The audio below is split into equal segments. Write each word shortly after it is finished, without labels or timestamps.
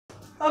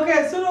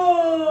Okay,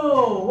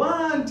 so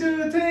 1,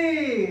 2,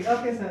 3.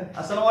 Okay, sir.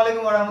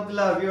 Assalamualaikum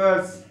warahmatullah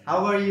viewers.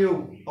 How are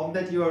you? Hope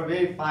that you are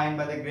very fine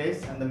by the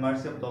grace and the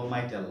mercy of the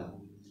Almighty Allah.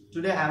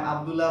 Today I am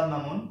Abdullah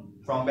Mamun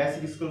from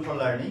Basic School for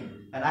Learning,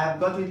 and I have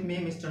got with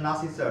me Mr.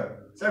 Nasir sir.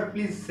 Sir,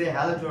 please say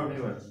hello to our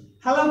viewers.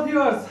 Hello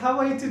viewers, how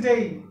are you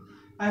today?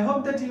 I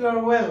hope that you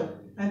are well.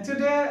 And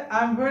today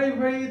I am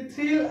very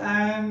thrilled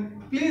and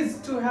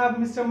pleased to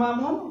have Mr.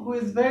 Mamun, who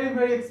is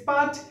very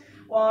expert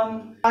on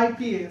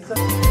IPA.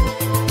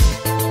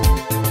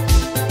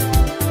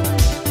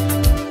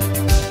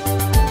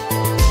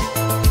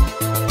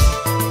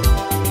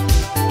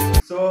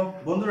 So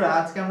বন্ধুরা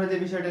আজকে আমরা যে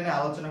বিষয়টা নিয়ে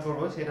আলোচনা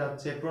করব সেটা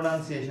হচ্ছে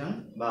প্রোনাউন্সিয়েশন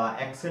বা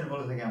অ্যাকসেন্ট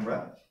বলে থাকি আমরা,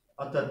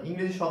 অর্থাৎ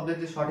ইংরেজি শব্দের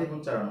যে সঠিক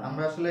উচ্চারণ।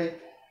 আমরা আসলে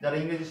যারা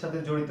ইংরেজির সাথে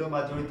জড়িত বা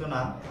জড়িত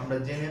না, আমরা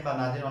জেনে বা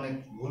না জেনে অনেক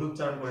ভুল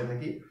উচ্চারণ করে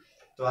থাকি।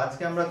 তো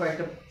আজকে আমরা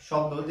কয়েকটা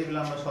শব্দ যেগুলো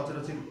আমরা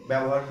সচরাচর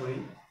ব্যবহার করি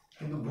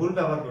কিন্তু ভুল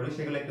ব্যবহার করি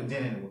সেগুলো একটু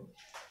জেনে নেব।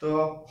 তো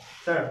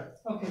sir,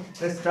 okay,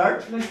 let's start.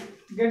 Let's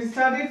get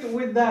started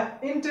with the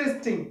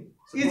interesting.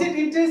 Is it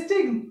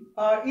interesting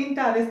or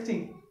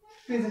interesting?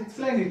 Please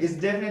explain it. It's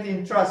definitely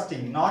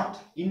interesting, not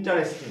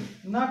interesting.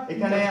 Not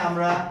এখানে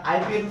আমরা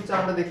আইপিএ এর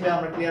উচ্চারণটা দেখলে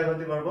আমরা ক্লিয়ার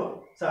হতে পারবো।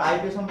 স্যার,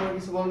 আইপিএ সম্পর্কে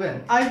কিছু বলবেন?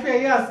 IPA,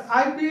 yes,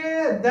 IPA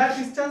that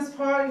stands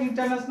for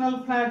International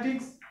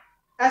Phonetics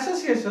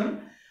Association.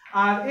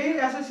 আর এই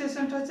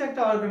অ্যাসোসিয়েশনটা হচ্ছে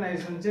একটা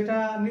অর্গানাইজেশন যেটা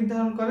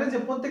নির্ধারণ করে যে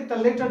প্রত্যেকটা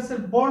লেটারসের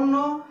বর্ণ,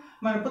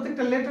 মানে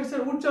প্রত্যেকটা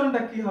লেটারসের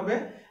উচ্চারণটা কি হবে,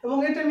 এবং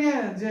এটা নিয়ে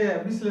যে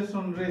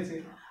বিশ্লেষণ রয়েছে।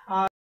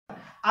 আর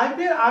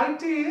আইপিএর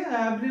আরেকটি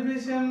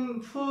অ্যাব্রিভিয়েশন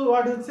ফুল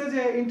ওয়ার্ড হচ্ছে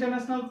যে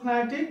ইন্টারন্যাশনাল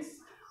ফোনেটিক্স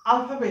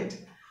অ্যালফাবেট।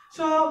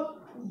 সো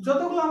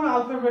যতগুলো আমরা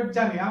অ্যালফাবেট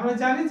জানি, আমরা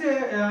জানি যে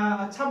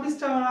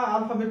 26টা আমরা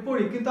অ্যালফাবেট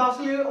পড়ি, কিন্তু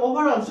আসলে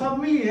ওভারঅল সব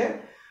মিলিয়ে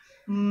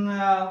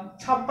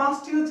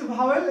 5টি হচ্ছে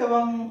ভাওয়েল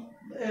এবং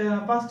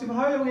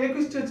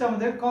 21টি হচ্ছে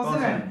আমাদের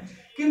কনসোনেন্ট।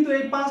 কিন্তু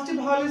এই 5টি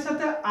ভাওয়েলের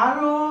সাথে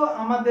আরো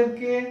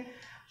আমাদেরকে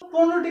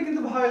 15টি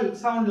কিন্তু ভাওয়েল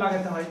সাউন্ড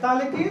লাগাতে হয়।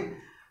 তাহলে কি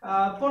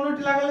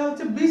 15টি লাগালে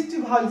হচ্ছে 20টি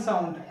ভাওয়েল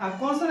সাউন্ড। আর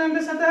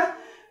কনসোনেন্টের সাথে,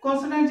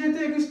 কনসোনেন্ট যেহেতু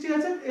 21টি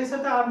আছে, এর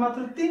সাথে আর মাত্র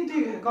 3টি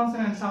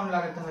কনসোনেন্ট সাউন্ড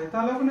লাগাতে হয়।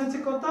 তাহলে ওখানে হচ্ছে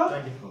কত?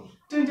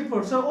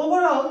 24। সো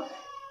ওভারঅল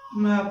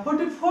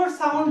 44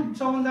 সাউন্ড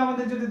সম্বন্ধে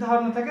আমাদের যদি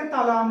ধারণা থাকে,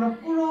 তাহলে আমরা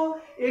পুরো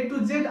A to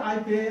Z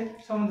IPA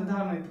সম্বন্ধে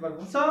ধারণা নিতে পারবো।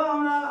 সো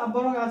আমরা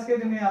বরং আজকে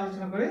এটা নিয়ে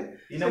আলোচনা করি।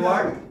 ইন আ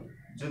ওয়ার্ড,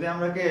 যদি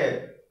আমরাকে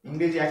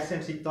ইংরেজি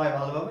অ্যাকসেন্ট শিখতে হয়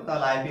ভালোভাবে,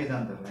 তাহলে আইপিএ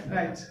জানতে হবে।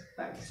 রাইট।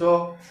 সো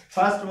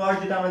ফার্স্ট ওয়ার্ড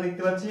যেটা আমরা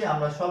দেখতে পাচ্ছি,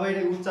 আমরা সবাই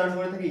এটা উচ্চারণ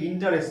করে থাকি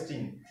ইন্টারেস্টিং।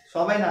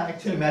 সবাই না,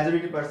 অ্যাকচুয়ালি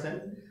মেজরিটি পারসেন্ট।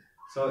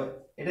 সো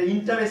এটা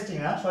ইন্টারেস্টিং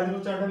না, সঠিক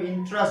উচ্চারণ হবে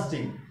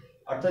ইন্টারেস্টিং।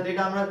 অর্থাৎ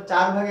এটা আমরা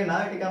 4 ভাগে না,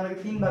 এটাকে আমাকে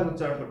 3 ভাগে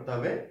উচ্চারণ করতে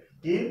হবে।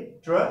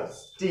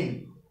 ইন্টারেস্টিং,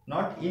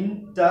 নট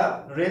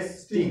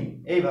ইন্টারেস্টিং,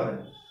 এইভাবে।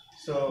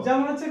 সো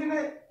যেমন হচ্ছে এখানে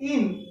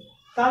ইন,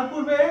 তার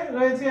পূর্বে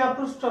রয়েছে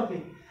অ্যাপোস্ট্রফি।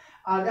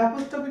 আর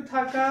অ্যাপোস্ট্রফি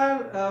থাকার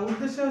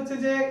উদ্দেশ্য হচ্ছে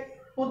যে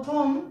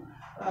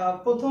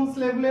প্রথম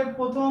সিলেবলের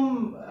প্রথম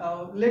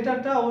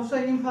লেটারটা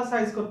অবশ্যই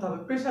এমফাসাইজ করতে হবে,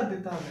 প্রেসার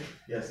দিতে হবে।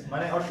 यस,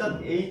 মানে অর্থাৎ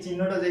এই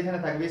চিহ্নটা যেখানে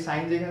থাকবে,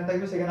 সাইন যেখানে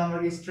থাকবে, সেখানে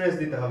আমাকে স্ট্রেস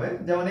দিতে হবে।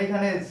 যেমন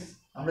এখানে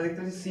আমরা দেখতে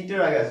পাচ্ছি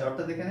সিটের আগে আছে,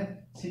 অর্থাৎ এখানে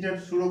সিটের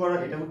শুরু করা,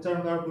 এটা উচ্চারণ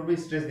করার পূর্বে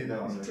স্ট্রেস দিতে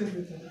হবে।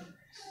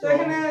 তো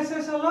এখানে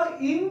শেষ হলো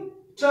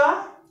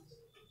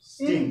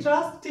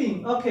ইন্টারেস্টিং।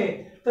 ওকে,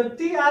 তো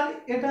টি আর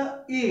এটা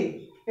এ,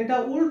 এটা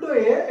উল্টো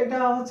এ, এটা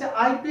হচ্ছে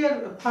আইপি এর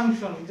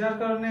ফাংশন, যার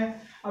কারণে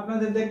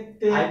আপনাদের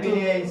দেখতে আইপি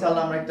নিয়ে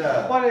ইনশাআল্লাহ আমরা একটা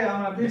পরে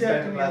আমরা ভিডিও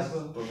একটা নিয়ে আসবো।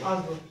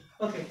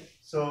 ওকে,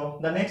 so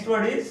the next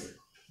word is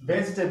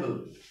vegetable.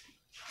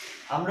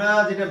 আমরা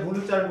যেটা ভুল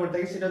উচ্চারণ করতে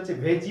থাকি সেটা হচ্ছে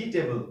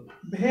ভেজিটেবল।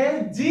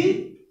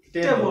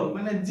 ভেজিটেবল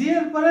মানে জি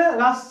এর পরে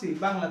রাষ্ট্রী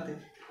বাংলাতে,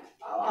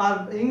 আর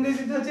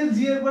ইংরেজিতে হচ্ছে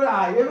জি এর পরে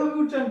আই, এভাবে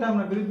উচ্চারণটা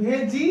আমরা করি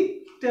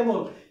ভেজিটেবল।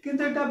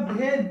 কিন্তু এটা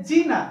ভেজি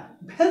না,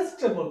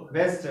 ভেজিটেবল।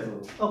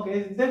 ওকে,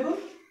 দেখুন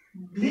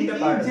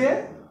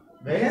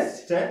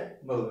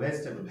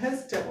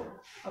vegetable.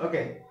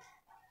 Okay.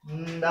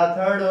 The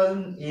third one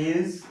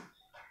is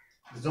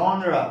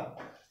genre.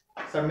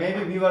 So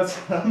maybe viewers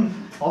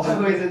also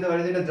is it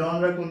the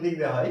genre কোন দিক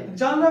দিয়ে হয়?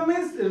 Genre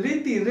means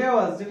রীতি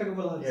রেওয়াজ, যেটাকে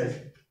বলা হচ্ছে। Yes.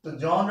 তো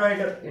genre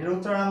এর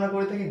উচ্চারণ আমরা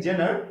করে থাকি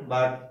জেনার,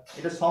 বাট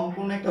এটা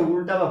সম্পূর্ণ একটা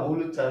উল্টা বা ভুল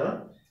উচ্চারণ।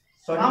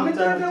 আমি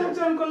তো এটা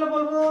উচ্চারণ করলে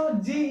বলবো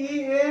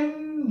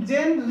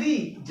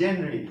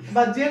জেনরি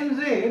বা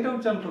জেনরে, এটা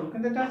উচ্চারণ করব,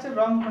 কিন্তু এটা হচ্ছে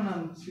রং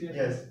pronunciation.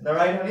 Yes, the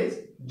right one is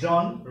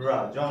genre.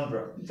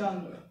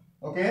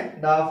 Okay,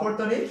 the fourth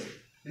one is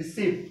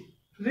receipt.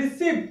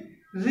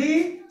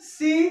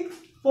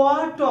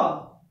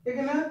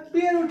 এখানে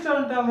পি এর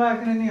উচ্চারণটা আমরা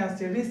এখানে নিয়ে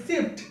আসছি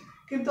রিসিপ্ট,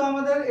 কিন্তু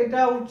আমাদের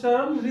এটা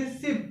উচ্চারণ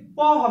রিসিপ্ট প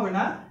হবে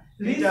না,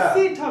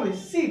 রিসিট হবে,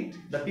 seat.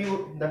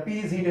 The p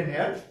is hidden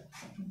here.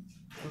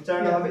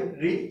 উচ্চারণ হবে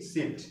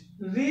রিসিপ্ট।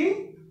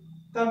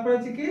 তারপরে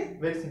আছে কি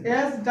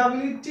S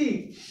W T,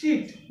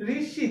 sheet,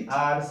 receipt.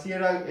 আর সি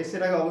এর আগে, এস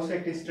এর আগে অবশ্যই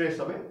একটা স্ট্রেস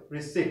হবে,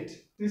 রিসিপ্ট।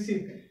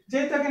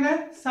 যেটা এখানে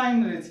সাইন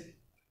রয়েছে।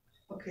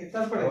 ওকে,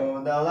 তারপরে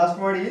the last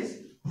word is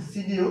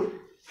schedule.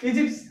 Is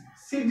it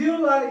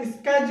schedule or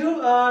schedule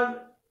or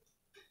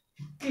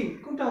কি,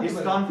 কোনটা হবে?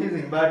 It's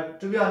confusing, but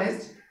to be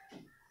honest,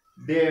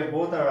 They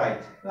both are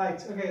right. Right.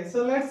 Okay. So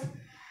let's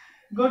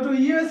go to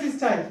US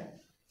style.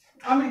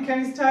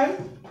 American style.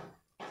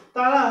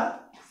 Tara,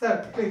 sir,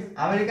 please.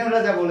 আমেরিকানরা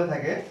যা বলে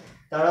থাকে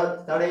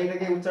তারা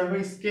এটাকে উচ্চারণ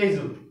করে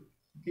স্কেজুল,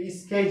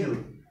 স্কেজুল।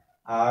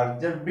 আর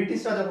যে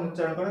ব্রিটিশরা যখন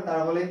উচ্চারণ করে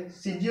তারা বলে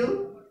শিডিউল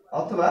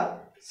অথবা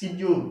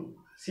শিডিউল,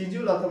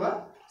 শিডিউল অথবা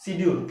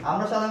শিডিউল।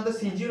 আমরা সাধারণত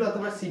শিডিউল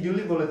অথবা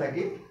শিডিউলই বলে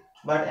থাকি,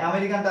 বাট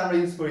আমেরিকানটা আমরা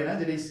ইউজ করি না,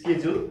 যেটা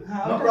স্কেজুল।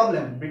 নো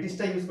প্রবলেম,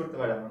 ব্রিটিশটা ইউজ করতে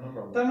পারে আমরা, নো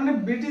প্রবলেম। তার মানে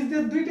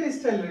ব্রিটিশদের দুইটা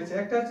স্টাইল রয়েছে,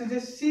 একটা হচ্ছে যে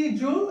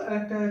শিডিউল আর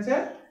একটা হচ্ছে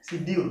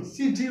শিডিউল।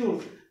 শিডিউল।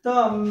 তো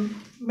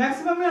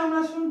ম্যাক্সিমামে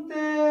আমরা শুনতে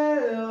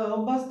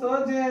অভ্যস্ত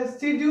যে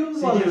শিডিউল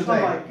বলে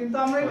সবাই, কিন্তু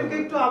আমরা এটাকে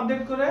একটু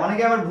আপডেট করে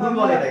অনেকে আবার ভুল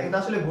বলে এটা, কিন্তু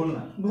আসলে ভুল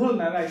না, ভুল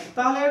না, রাইট।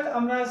 তাহলে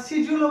আমরা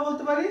শিডিউলও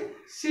বলতে পারি,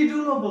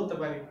 শিডিউলও বলতে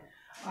পারি।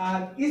 আর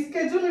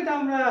স্কেজুল এটা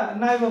আমরা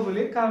নাইবা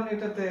বলি, কারণ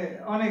এটাতে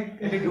অনেক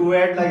এটা একটু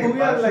ওয়ার্ড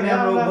লাগে,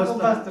 আমরা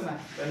অভ্যস্ত না,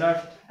 we're not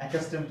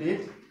accustomed to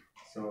it.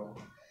 So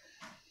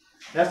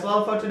that's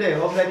all for today.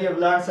 Hope that you have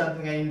learned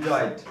something and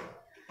enjoyed.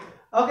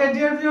 Okay,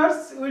 dear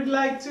viewers, we'd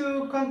like to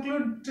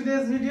conclude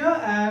today's video,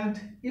 and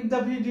if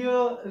the video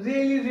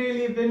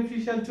really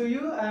beneficial to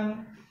you, and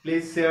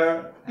please share,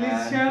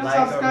 like,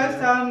 subscribe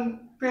and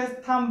press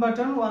thumb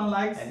button, one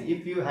like. And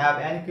if you have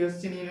any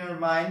question in your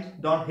mind,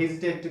 don't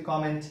hesitate to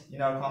comment in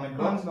our comment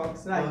box.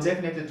 Right. We'll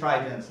definitely try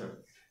to answer.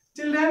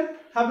 Till then,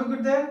 have a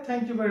good day.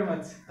 Thank you very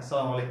much.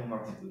 Assalamu alaikum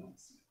warahmatullahi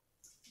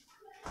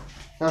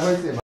wabarakatuh.